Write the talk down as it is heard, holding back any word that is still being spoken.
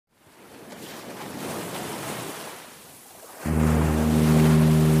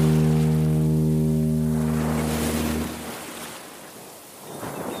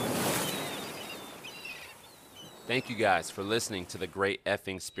Thank you guys for listening to the Great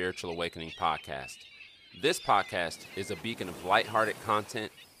Effing Spiritual Awakening podcast. This podcast is a beacon of lighthearted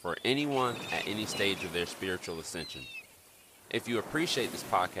content for anyone at any stage of their spiritual ascension. If you appreciate this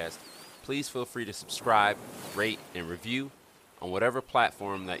podcast, please feel free to subscribe, rate, and review on whatever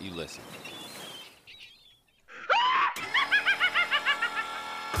platform that you listen.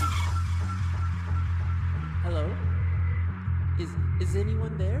 Hello? Is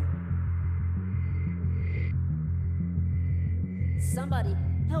anyone there? Somebody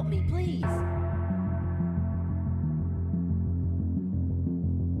help me, please.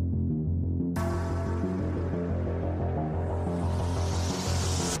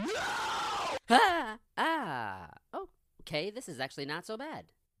 Oh, okay, this is actually not so bad.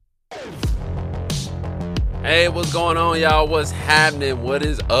 Hey, what's going on, y'all? What's happening? What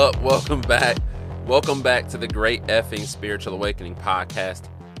is up? Welcome back. Welcome back to the Great Effing Spiritual Awakening podcast.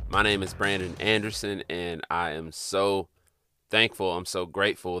 My name is Brandon Anderson, and I am so thankful. I'm so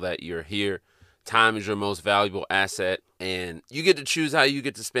grateful that you're here. Time is your most valuable asset, and you get to choose how you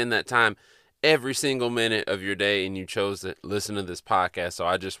get to spend that time every single minute of your day, and you chose to listen to this podcast. So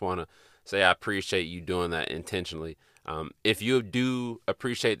I just want to say I appreciate you doing that intentionally. If you do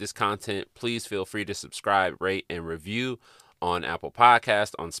appreciate this content, please feel free to subscribe, rate, and review on Apple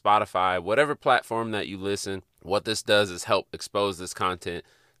Podcasts, on Spotify, whatever platform that you listen. What this does is help expose this content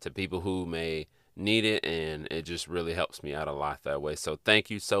to people who may need it, and it just really helps me out a lot that way. So thank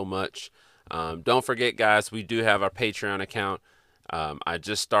you so much. Don't forget, guys, we do have our Patreon account. I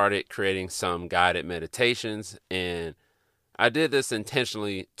just started creating some guided meditations, and I did this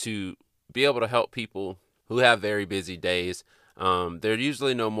intentionally to be able to help people who have very busy days. They're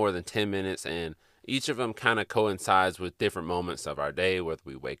usually no more than 10 minutes, and each of them kind of coincides with different moments of our day, whether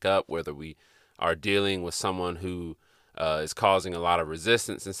we wake up, whether we are dealing with someone who is causing a lot of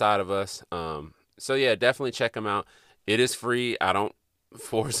resistance inside of us. So yeah, definitely check them out. It is free. I don't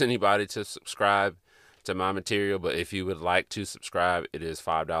force anybody to subscribe to my material, but if you would like to subscribe, it is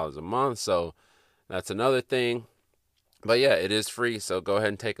 $5 a month. So that's another thing. But yeah, it is free. So go ahead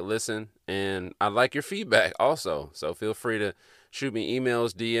and take a listen. And I'd like your feedback also. So feel free to shoot me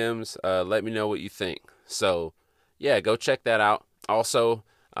emails, DMs, let me know what you think. So yeah, go check that out. Also,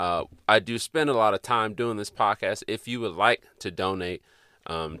 I do spend a lot of time doing this podcast. If you would like to donate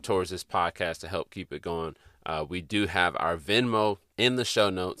towards this podcast to help keep it going, we do have our Venmo in the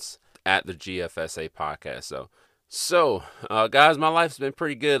show notes at the GFSA podcast. So guys, my life's been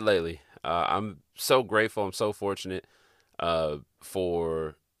pretty good lately. I'm so grateful. I'm so fortunate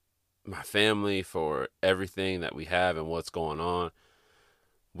for my family, for everything that we have and what's going on.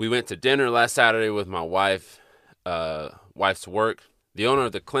 We went to dinner last Saturday with my wife's work. The owner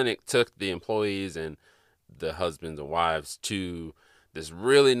of the clinic took the employees and the husbands and wives to this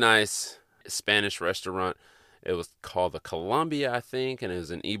really nice Spanish restaurant. It was called the Columbia, I think, and it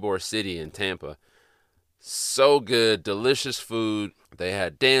was in Ybor City in Tampa. So good, delicious food. They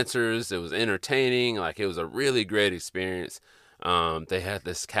had dancers. It was entertaining. It was a really great experience. They had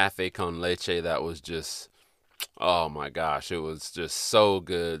this cafe con leche that was just, oh my gosh, it was just so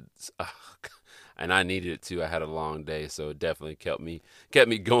good. And I needed it too. I had a long day, so it definitely kept me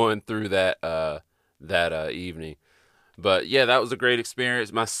going through that evening. But yeah, that was a great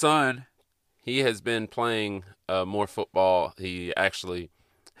experience. My son, he has been playing more football. He actually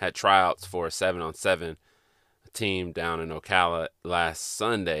had tryouts for a 7-on-7 team down in Ocala last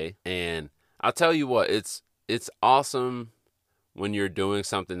Sunday, and I'll tell you what, it's awesome when you're doing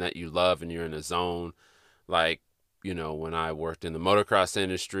something that you love and you're in a zone. When I worked in the motocross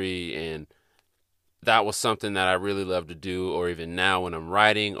industry, and that was something that I really love to do. Or even now when I'm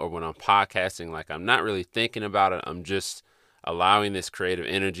writing or when I'm podcasting, I'm not really thinking about it. I'm just allowing this creative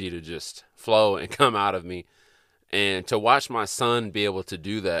energy to just flow and come out of me. And to watch my son be able to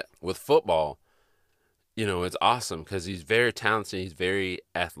do that with football, it's awesome because he's very talented. He's very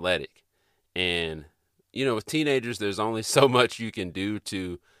athletic. And, with teenagers, there's only so much you can do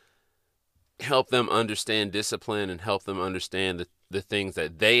to help them understand discipline and help them understand the things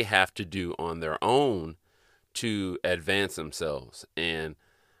that they have to do on their own to advance themselves. And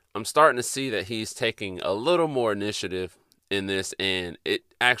I'm starting to see that he's taking a little more initiative in this, and it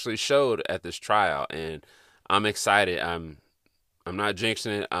actually showed at this tryout. And I'm excited. I'm not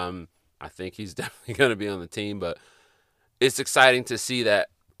jinxing it. I think he's definitely going to be on the team, but it's exciting to see that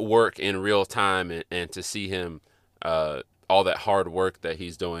work in real time and to see him, all that hard work that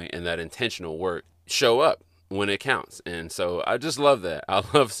he's doing and that intentional work show up when it counts. And so I just love that. I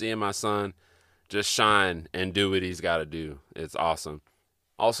love seeing my son just shine and do what he's got to do. It's awesome.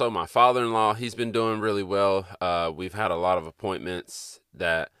 Also, my father-in-law, he's been doing really well. We've had a lot of appointments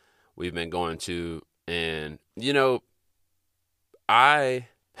that we've been going to, and you know, I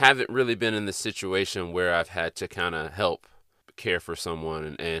haven't really been in the situation where I've had to kind of help care for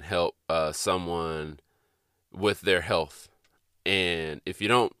someone and help someone with their health. And if you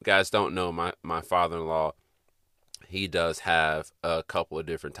don't know, my father-in-law, he does have a couple of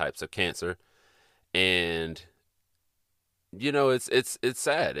different types of cancer. And it's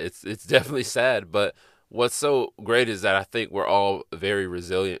sad. It's definitely sad, but what's so great is that I think we're all very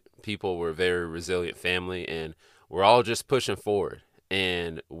resilient people. We're a very resilient family, and we're all just pushing forward.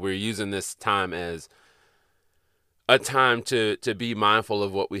 And we're using this time as a time to be mindful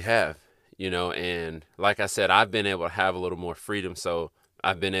of what we have, and like I said, I've been able to have a little more freedom. So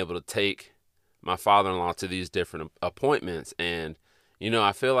I've been able to take my father-in-law to these different appointments, and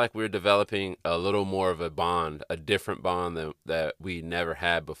I feel like we're developing a little more of a bond, a different bond that we never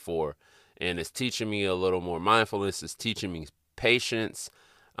had before. And it's teaching me a little more mindfulness. It's teaching me patience.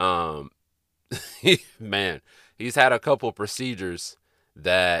 Man, he's had a couple procedures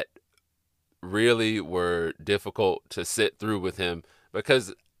that really were difficult to sit through with him,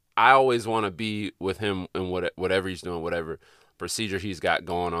 because I always want to be with him in whatever he's doing, whatever procedure he's got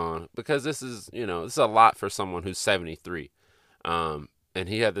going on, because this is a lot for someone who's 73. And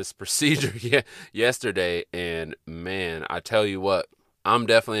he had this procedure yesterday, and man, I tell you what, I'm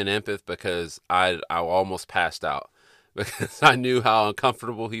definitely an empath, because I almost passed out because I knew how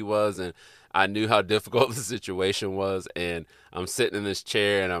uncomfortable he was, and I knew how difficult the situation was. And I'm sitting in this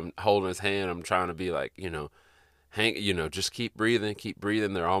chair and I'm holding his hand. I'm trying to be like, just keep breathing.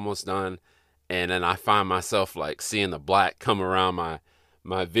 They're almost done. And then I find myself like seeing the black come around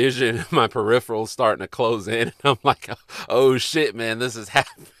my vision, my peripherals starting to close in. And I'm like, oh shit, man, this is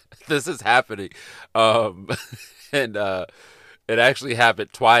happening. And it actually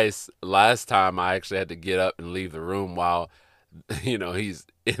happened twice. Last time I actually had to get up and leave the room while, he's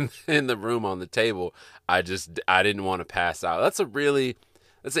in the room on the table. I didn't want to pass out. That's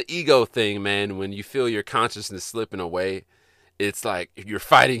an ego thing, man. When you feel your consciousness slipping away, it's like you're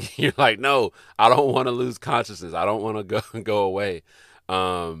fighting. You're like, no, I don't want to lose consciousness. I don't want to go away.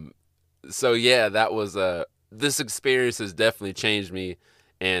 So yeah, that was this experience has definitely changed me,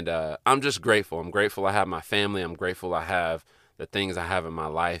 and I'm just grateful. I'm grateful I have my family. I'm grateful I have the things I have in my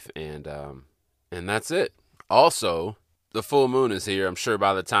life, and that's it. Also, the full moon is here. I'm sure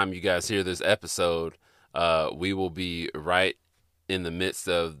by the time you guys hear this episode, we will be right in the midst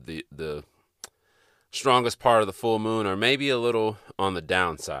of the strongest part of the full moon, or maybe a little on the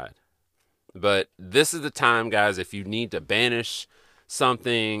downside. But this is the time, guys, if you need to banish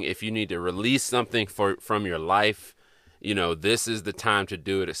something, if you need to release something from your life, this is the time to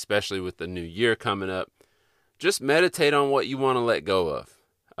do it, especially with the new year coming up. Just meditate on what you want to let go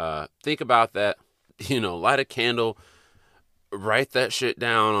of. Think about that, light a candle, write that shit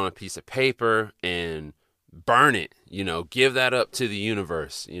down on a piece of paper and burn it, give that up to the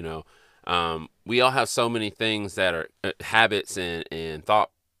universe. We all have so many things that are habits and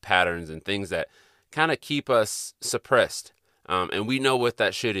thought patterns and things that kind of keep us suppressed. And we know what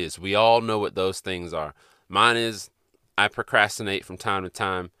that shit is. We all know what those things are. Mine is I procrastinate from time to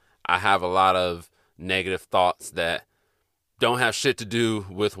time. I have a lot of negative thoughts that don't have shit to do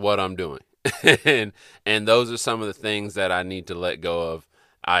with what I'm doing. and those are some of the things that I need to let go of.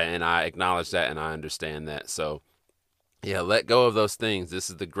 I acknowledge that, and I understand that. So yeah, let go of those things. This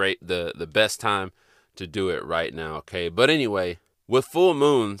is the best time to do it right now. Okay. But anyway, with full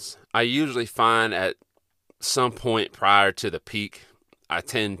moons, I usually find at some point prior to the peak, I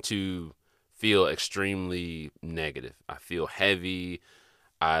tend to feel extremely negative. I feel heavy.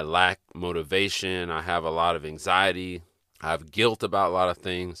 I lack motivation. I have a lot of anxiety. I have guilt about a lot of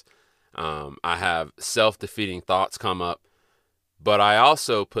things. I have self-defeating thoughts come up, but I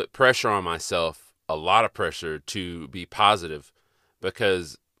also put pressure on myself, a lot of pressure to be positive,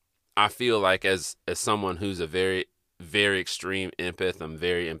 because I feel like as someone who's a very, very extreme empath, I'm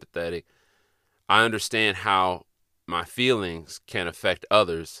very empathetic. I understand how my feelings can affect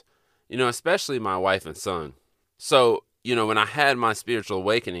others, especially my wife and son. So, when I had my spiritual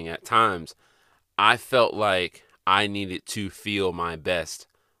awakening at times, I felt like I needed to feel my best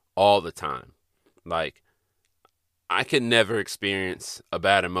all the time. Like, I could never experience a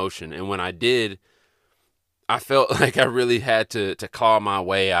bad emotion. And when I did, I felt like I really had to claw my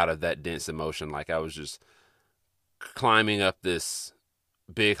way out of that dense emotion. Like I was just climbing up this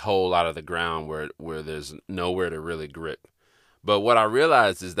big hole out of the ground where there's nowhere to really grip. But what I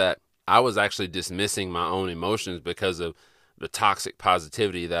realized is that I was actually dismissing my own emotions because of the toxic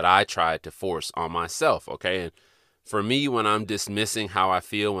positivity that I tried to force on myself. Okay. And for me, when I'm dismissing how I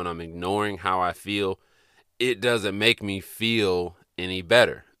feel, when I'm ignoring how I feel, it doesn't make me feel any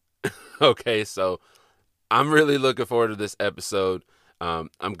better. Okay. So I'm really looking forward to this episode. I'm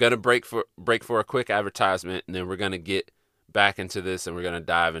gonna break for a quick advertisement, and then we're gonna get back into this, and we're gonna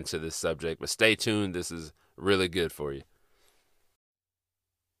dive into this subject. But stay tuned. This is really good for you.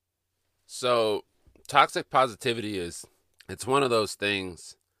 So, toxic positivity it's one of those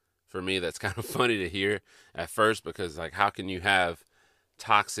things for me that's kind of funny to hear at first, because like, how can you have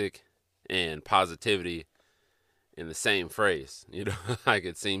toxic and positivity in the same phrase? Like,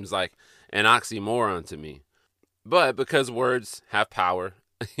 it seems like an oxymoron to me. But because words have power,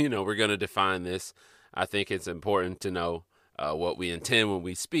 we're going to define this. I think it's important to know what we intend when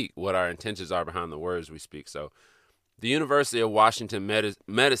we speak, what our intentions are behind the words we speak. So the University of Washington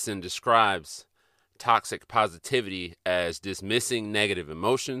Medicine describes toxic positivity as dismissing negative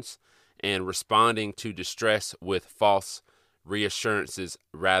emotions and responding to distress with false reassurances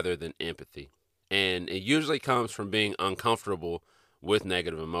rather than empathy. And it usually comes from being uncomfortable with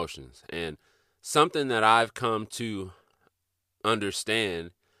negative emotions. And something that I've come to understand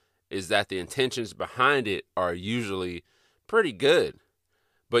is that the intentions behind it are usually pretty good,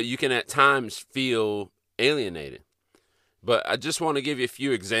 but you can at times feel alienated. But I just want to give you a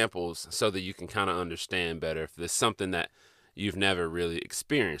few examples so that you can kind of understand better if this is something that you've never really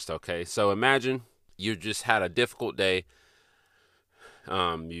experienced, okay? So imagine you just had a difficult day.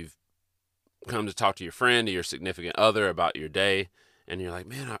 You've come to talk to your friend or your significant other about your day, and you're like,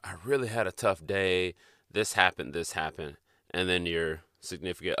 man, I really had a tough day. This happened. And then your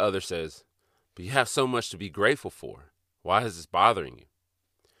significant other says, but you have so much to be grateful for. Why is this bothering you?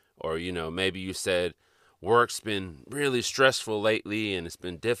 Or, maybe you said, work's been really stressful lately and it's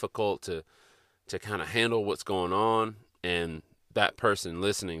been difficult to kind of handle what's going on. And that person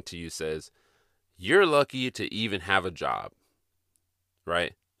listening to you says, you're lucky to even have a job,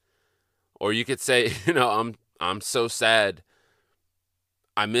 right? Or you could say, I'm so sad.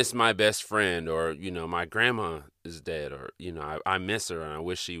 I miss my best friend, or, my grandma is dead, or, I miss her and I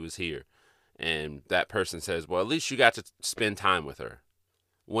wish she was here. And that person says, well, at least you got to spend time with her.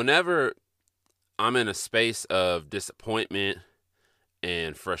 Whenever I'm in a space of disappointment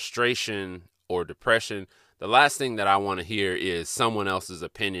and frustration or depression, the last thing that I want to hear is someone else's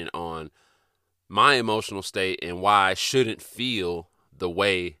opinion on my emotional state and why I shouldn't feel the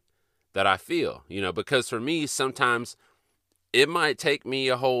way that I feel. Because for me, sometimes it might take me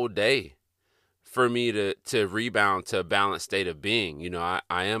a whole day for me to rebound to a balanced state of being. I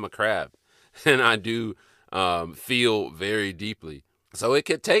am a crab, and I do feel very deeply. So it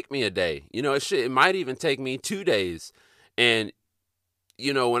could take me a day. It might even take me 2 days. And,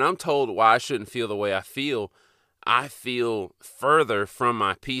 when I'm told why I shouldn't feel the way I feel further from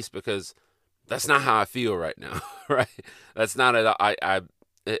my peace, because that's not how I feel right now, right? That's not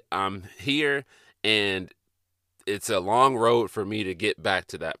it. I'm here, and it's a long road for me to get back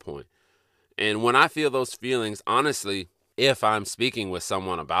to that point. And when I feel those feelings, honestly, if I'm speaking with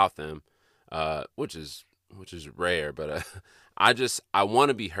someone about them, which is rare, but I want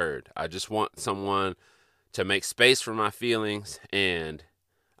to be heard. I just want someone to make space for my feelings and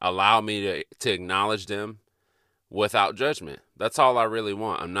allow me to acknowledge them without judgment. That's all I really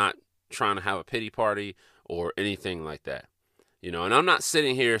want. I'm not trying to have a pity party or anything like that. And I'm not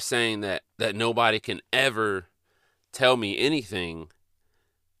sitting here saying that nobody can ever tell me anything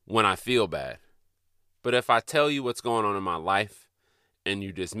when I feel bad. But if I tell you what's going on in my life and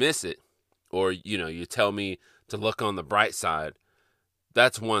you dismiss it, or, you tell me to look on the bright side,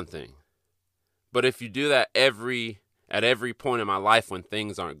 that's one thing. But if you do that at every point in my life when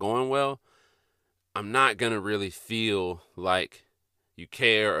things aren't going well, I'm not going to really feel like you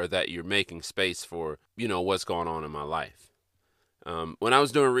care or that you're making space for, what's going on in my life. When I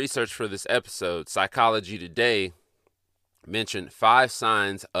was doing research for this episode, Psychology Today mentioned 5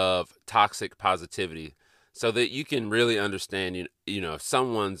 signs of toxic positivity so that you can really understand, if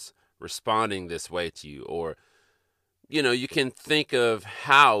someone's responding this way to you, or, you can think of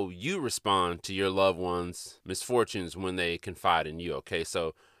how you respond to your loved one's misfortunes when they confide in you. Okay.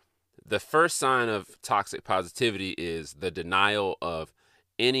 So the first sign of toxic positivity is the denial of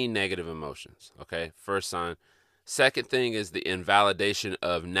any negative emotions. Okay. First sign. Second thing is the invalidation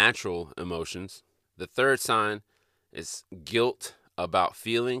of natural emotions. The third sign is guilt about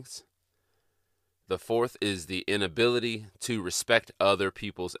feelings. The fourth is the inability to respect other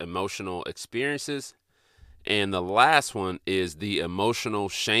people's emotional experiences. And the last one is the emotional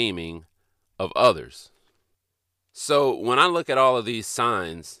shaming of others. So when I look at all of these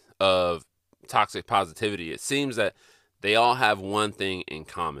signs of toxic positivity, it seems that they all have one thing in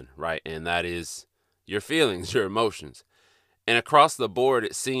common, right? And that is your feelings, your emotions. And across the board,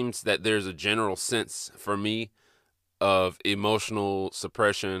 it seems that there's a general sense for me of emotional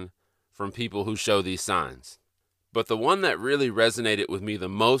suppression, from people who show these signs. But the one that really resonated with me the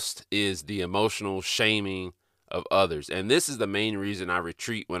most is the emotional shaming of others. And this is the main reason I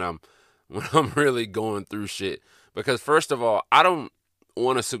retreat when I'm really going through shit. Because first of all, I don't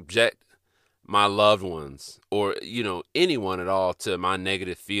want to subject my loved ones or, anyone at all to my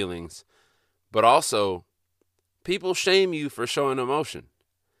negative feelings. But also, people shame you for showing emotion,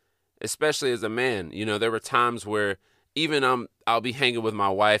 especially as a man. There were times where even I'll be hanging with my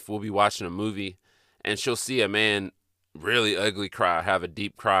wife, we'll be watching a movie, and she'll see a man really ugly cry, have a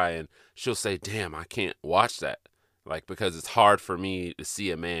deep cry, and she'll say, damn, I can't watch that. Because it's hard for me to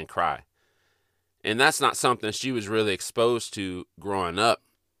see a man cry. And that's not something she was really exposed to growing up,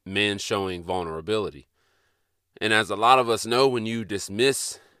 men showing vulnerability. And as a lot of us know, when you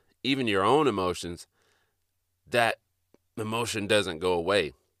dismiss even your own emotions, that emotion doesn't go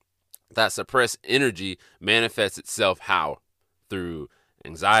away. That suppressed energy manifests itself how? Through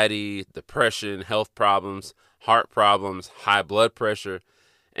anxiety, depression, health problems, heart problems, high blood pressure.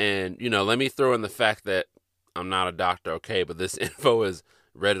 And, let me throw in the fact that I'm not a doctor, okay, but this info is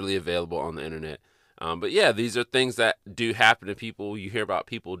readily available on the internet. But yeah, these are things that do happen to people. You hear about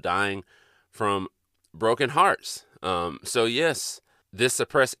people dying from broken hearts. So yes, this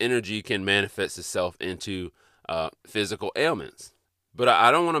suppressed energy can manifest itself into physical ailments. But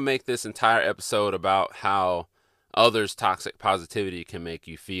I don't want to make this entire episode about how others' toxic positivity can make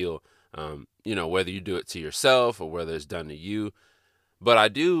you feel, whether you do it to yourself or whether it's done to you. But I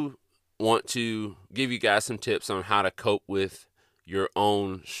do want to give you guys some tips on how to cope with your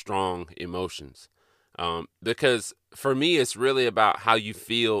own strong emotions. Because for me, it's really about how you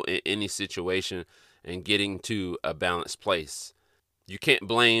feel in any situation and getting to a balanced place. You can't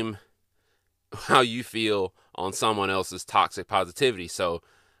blame how you feel on someone else's toxic positivity. So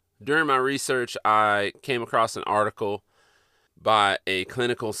during my research, I came across an article by a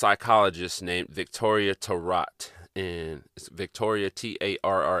clinical psychologist named Victoria Tarratt, and it's Victoria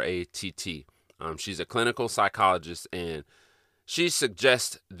Tarratt. She's a clinical psychologist, and she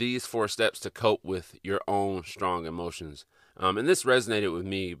suggests these 4 steps to cope with your own strong emotions. And this resonated with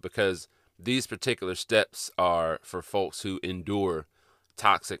me because these particular steps are for folks who endure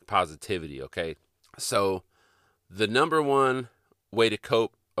toxic positivity, okay? So the number one way to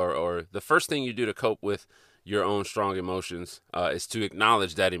cope, or the first thing you do to cope with your own strong emotions is to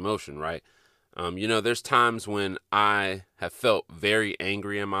acknowledge that emotion, right? There's times when I have felt very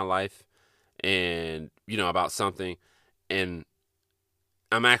angry in my life and, about something, and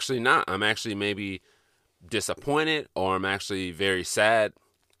I'm actually not. I'm actually maybe disappointed, or I'm actually very sad.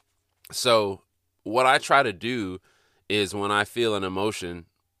 So what I try to do is when I feel an emotion,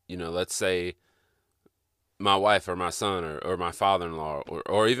 let's say my wife or my son or my father-in-law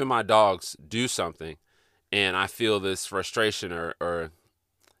or even my dogs do something and I feel this frustration or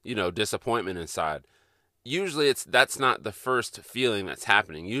disappointment inside. Usually that's not the first feeling that's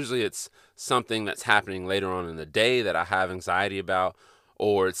happening. Usually it's something that's happening later on in the day that I have anxiety about,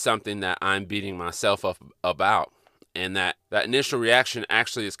 or it's something that I'm beating myself up about. And that initial reaction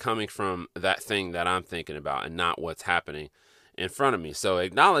actually is coming from that thing that I'm thinking about and not what's happening in front of me. So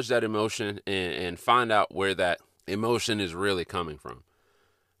acknowledge that emotion and find out where that emotion is really coming from.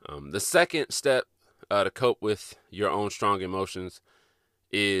 The second step to cope with your own strong emotions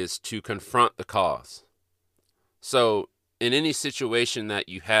is to confront the cause. So in any situation that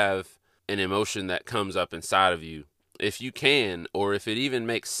you have an emotion that comes up inside of you, if you can, or if it even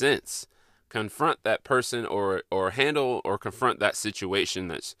makes sense, confront that person or handle or confront that situation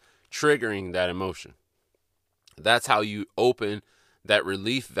that's triggering that emotion. That's how you open that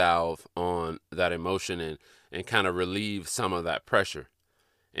relief valve on that emotion and kind of relieve some of that pressure.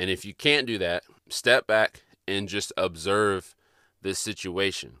 And if you can't do that, step back and just observe this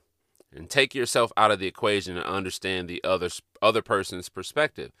situation and take yourself out of the equation and understand the other person's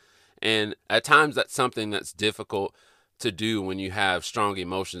perspective. And at times that's something that's difficult to do when you have strong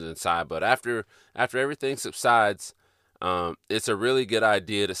emotions inside. But after everything subsides, it's a really good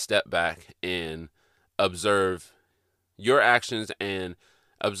idea to step back and observe your actions and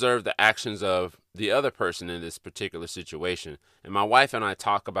observe the actions of the other person in this particular situation. And my wife and I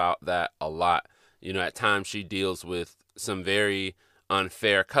talk about that a lot. At times she deals with some very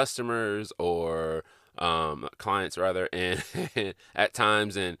unfair customers or clients rather, and at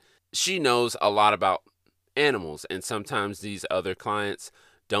times, and she knows a lot about animals, and sometimes these other clients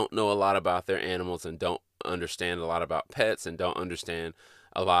don't know a lot about their animals and don't understand a lot about pets and don't understand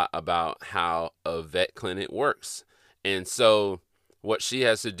a lot about how a vet clinic works. And so what she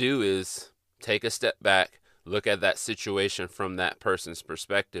has to do is take a step back, look at that situation from that person's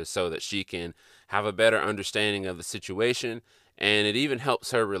perspective so that she can have a better understanding of the situation. And it even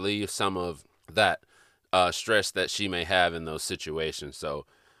helps her relieve some of that stress that she may have in those situations. So,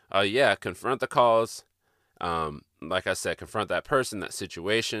 yeah, confront the cause. Like I said, confront that person, that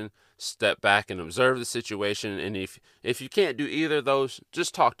situation, step back and observe the situation. And if you can't do either of those,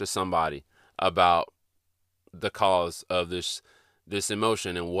 just talk to somebody about the cause of this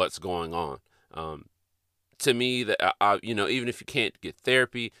emotion and what's going on. To me, that even if you can't get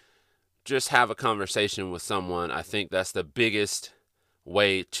therapy, just have a conversation with someone. I think that's the biggest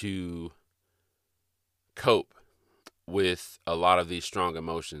way to cope with a lot of these strong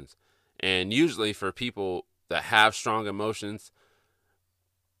emotions. And usually for people that have strong emotions,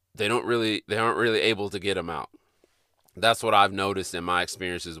 they aren't really able to get them out. That's what I've noticed in my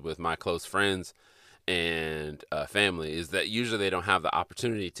experiences with my close friends and family, is that usually they don't have the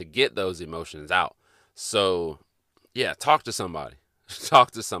opportunity to get those emotions out. So, yeah, talk to somebody.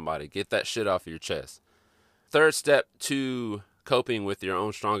 Talk to somebody. Get that shit off your chest. Third step to coping with your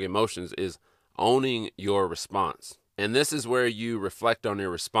own strong emotions is owning your response. And this is where you reflect on your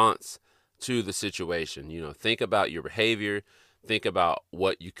response to the situation. Think about your behavior. Think about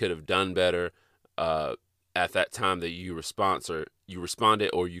what you could have done better at that time that you responded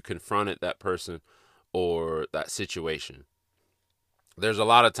or you confronted that person or that situation. There's a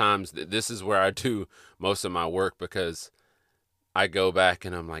lot of times that this is where I do most of my work, because I go back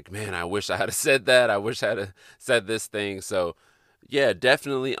and I'm like, man, I wish I had said that. I wish I had said this thing. So, yeah,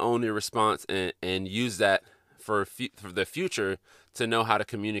 definitely own your response and use that for the future to know how to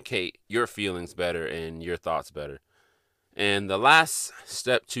communicate your feelings better and your thoughts better. And the last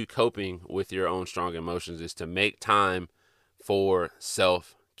step to coping with your own strong emotions is to make time for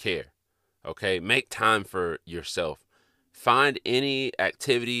self-care. Okay, make time for yourself. Find any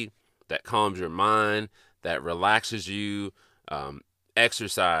activity that calms your mind, that relaxes you.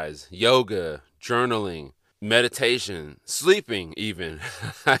 Exercise, yoga, journaling, meditation, sleeping even.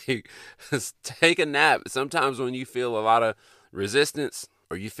 Take a nap. Sometimes when you feel a lot of resistance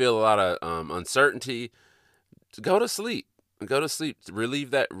or you feel a lot of uncertainty, go to sleep. Go to sleep.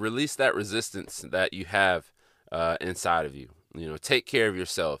 Release that resistance that you have inside of you. Take care of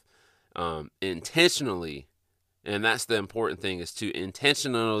yourself intentionally. And that's the important thing, is to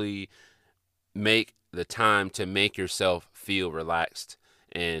intentionally make the time to make yourself feel relaxed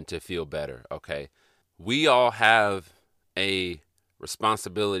and to feel better. Okay. We all have a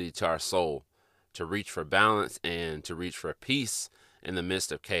responsibility to our soul to reach for balance and to reach for peace in the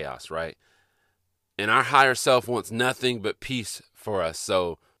midst of chaos, right? And our higher self wants nothing but peace for us.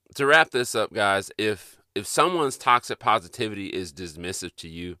 So to wrap this up, guys, if someone's toxic positivity is dismissive to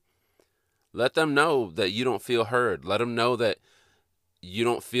you, let them know that you don't feel heard. Let them know that you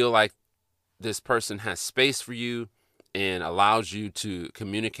don't feel like this person has space for you and allows you to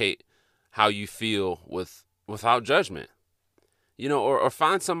communicate how you feel without judgment. Or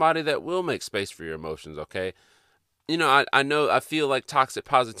find somebody that will make space for your emotions, okay? I feel like toxic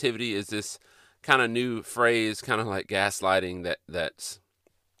positivity is this kind of new phrase, kind of like gaslighting that's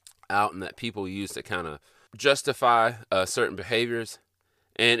out and that people use to kind of justify certain behaviors.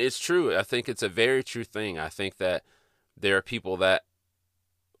 And it's true. I think it's a very true thing. I think that there are people that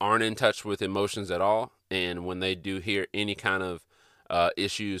aren't in touch with emotions at all. And when they do hear any kind of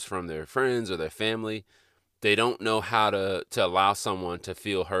issues from their friends or their family, they don't know how to allow someone to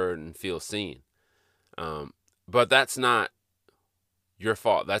feel heard and feel seen. But that's not your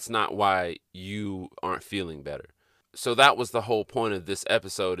fault. That's not why you aren't feeling better. So that was the whole point of this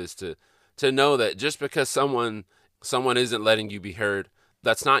episode, is to know that just because someone isn't letting you be heard,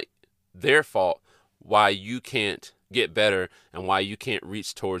 that's not their fault why you can't get better and why you can't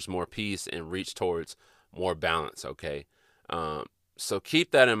reach towards more peace and reach towards more balance, okay? So keep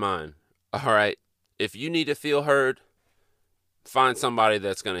that in mind, all right? If you need to feel heard, find somebody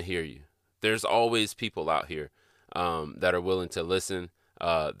that's going to hear you. There's always people out here that are willing to listen.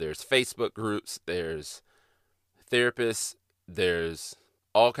 There's Facebook groups, there's therapists, there's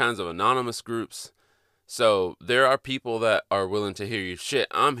all kinds of anonymous groups. So there are people that are willing to hear you. Shit,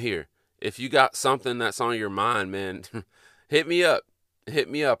 I'm here. If you got something that's on your mind, man, hit me up. Hit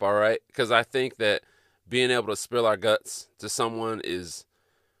me up, all right? Because I think that being able to spill our guts to someone is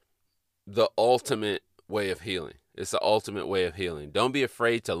the ultimate way of healing. It's the ultimate way of healing. Don't be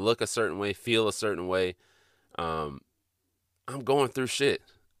afraid to look a certain way, feel a certain way. I'm going through shit.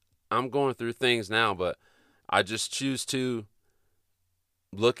 I'm going through things now, but I just choose to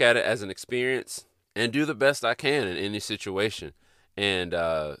look at it as an experience and do the best I can in any situation. And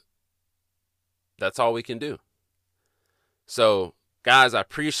that's all we can do. So, guys, I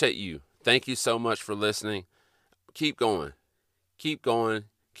appreciate you. Thank you so much for listening. keep going. Keep going.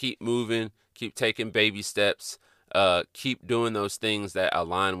 Keep moving. Keep taking baby steps. Keep doing those things that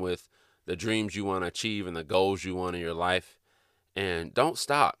align with the dreams you want to achieve and the goals you want in your life. And don't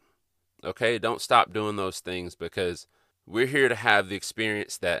stop. Okay? Don't stop doing those things, because we're here to have the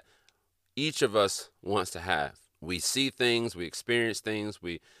experience that each of us wants to have. We see things, we experience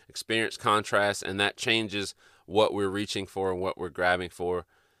contrast, and that changes what we're reaching for and what we're grabbing for.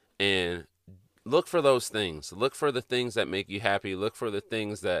 And look for those things. Look for the things that make you happy. Look for the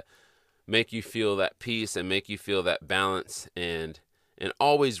things that make you feel that peace and make you feel that balance, and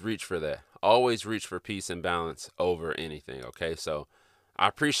always reach for that. Always reach for peace and balance over anything, okay? So I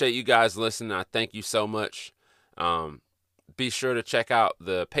appreciate you guys listening. I thank you so much. Be sure to check out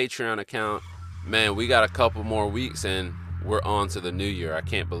the Patreon account. Man, we got a couple more weeks and we're on to the new year. I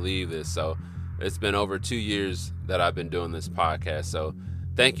can't believe this. So it's been over 2 years that I've been doing this podcast. So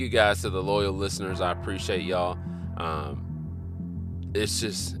thank you guys to the loyal listeners. I appreciate y'all.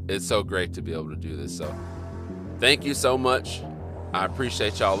 It's so great to be able to do this. So thank you so much. I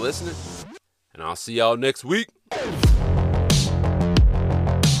appreciate y'all listening, and I'll see y'all next week.